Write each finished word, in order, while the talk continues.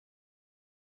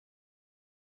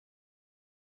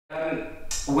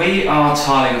We are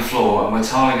tiling the floor, and we're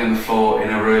tiling the floor in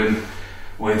a room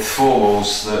with four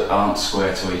walls that aren't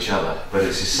square to each other, but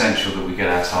it's essential that we get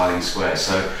our tiling square.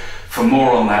 So for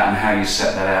more on that and how you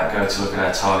set that out, go to look at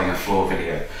our tiling a floor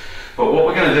video. But what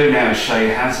we're going to do now is show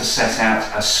you how to set out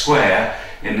a square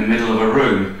in the middle of a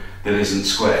room that isn't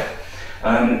square.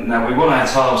 Now we want our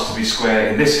tiles to be square,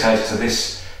 in this case to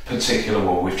this particular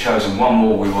wall. We've chosen one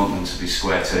wall we want them to be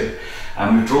square to,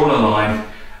 and we've drawn a line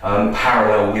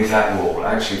parallel with that wall,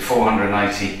 actually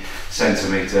 480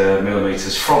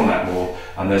 millimeters from that wall,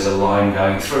 and there's a line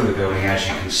going through the building, as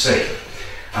you can see.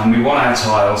 And we want our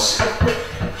tiles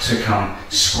to come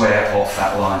square off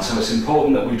that line, so it's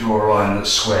important that we draw a line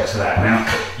that's square to that. Now,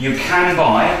 you can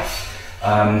buy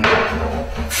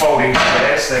folding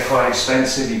squares, they're quite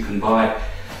expensive. You can buy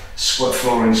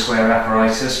flooring square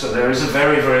apparatus, but there is a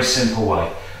very, very simple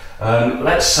way.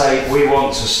 Let's say we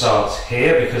want to start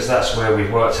here because that's where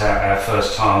we've worked out our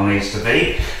first tile needs to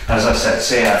be. As I said,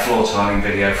 see our floor tiling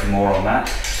video for more on that.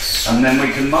 And then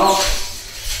we can mark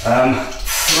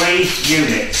 3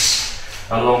 units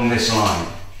along this line.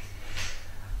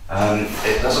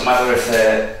 It doesn't matter if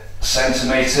they're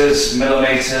centimetres,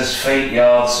 millimetres, feet,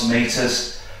 yards,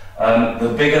 metres. The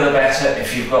bigger the better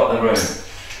if you've got the room.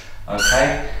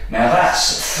 Okay, now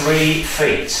that's 3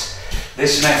 feet.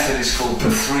 This method is called the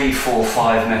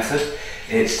 3-4-5 method.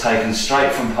 It's taken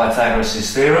straight from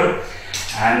Pythagoras' Theorem,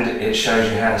 and it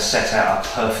shows you how to set out a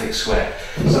perfect square.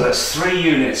 So that's 3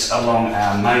 units along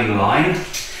our main line,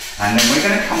 and then we're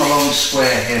going to come along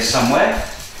square here somewhere.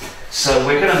 So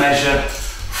we're going to measure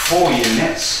 4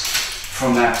 units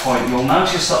from that point. You'll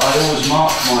notice that I always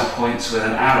mark my points with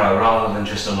an arrow rather than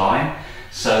just a line,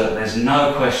 so that there's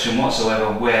no question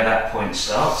whatsoever where that point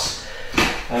starts.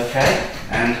 Okay,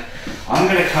 and I'm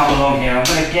going to come along here. I'm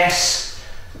going to guess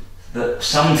that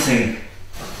something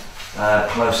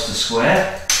close to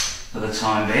square for the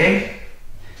time being,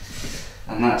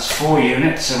 and that's 4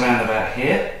 units around about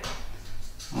here.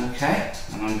 Okay,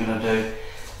 and I'm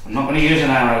not going to use an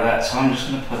arrow that time. I'm just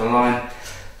going to put a line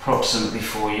approximately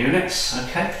 4 units.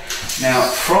 Okay, now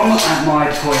from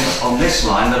my point on this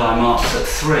line that I marked at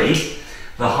 3,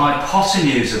 the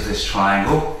hypotenuse of this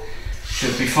triangle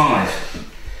should be 5.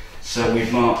 So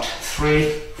we've marked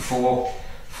 3, 4,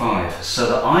 5, so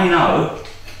that I know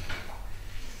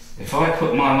if I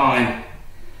put my line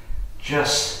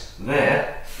just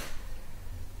there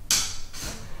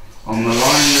on the line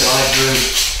that I drew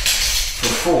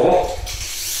before,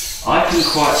 I can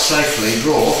quite safely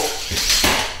draw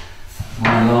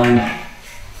my line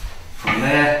from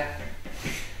there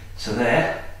to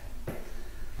there.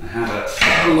 I have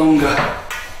a longer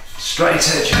straight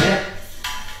edge here.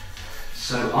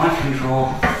 So I can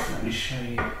draw, let me show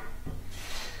you,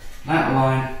 that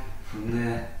line from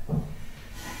there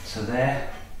to there.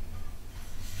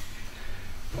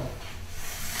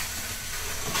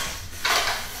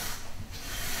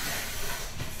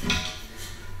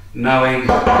 Knowing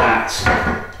that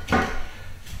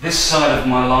this side of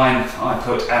my line I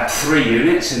put at 3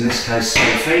 units, in this case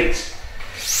 3 feet.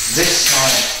 This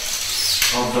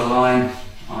side of the line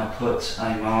I put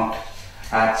a mark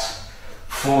at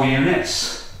 4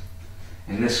 units,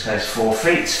 in this case 4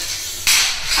 feet,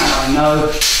 and I know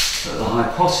that the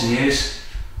hypotenuse,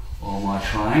 or my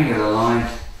triangular line,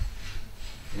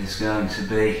 is going to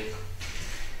be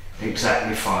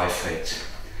exactly 5 feet.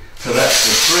 So that's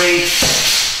the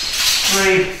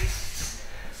 3,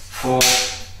 4,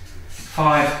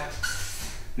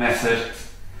 5 method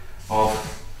of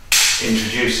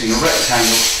introducing a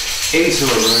rectangle into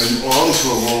a room or onto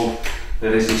a wall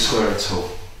that isn't square at all.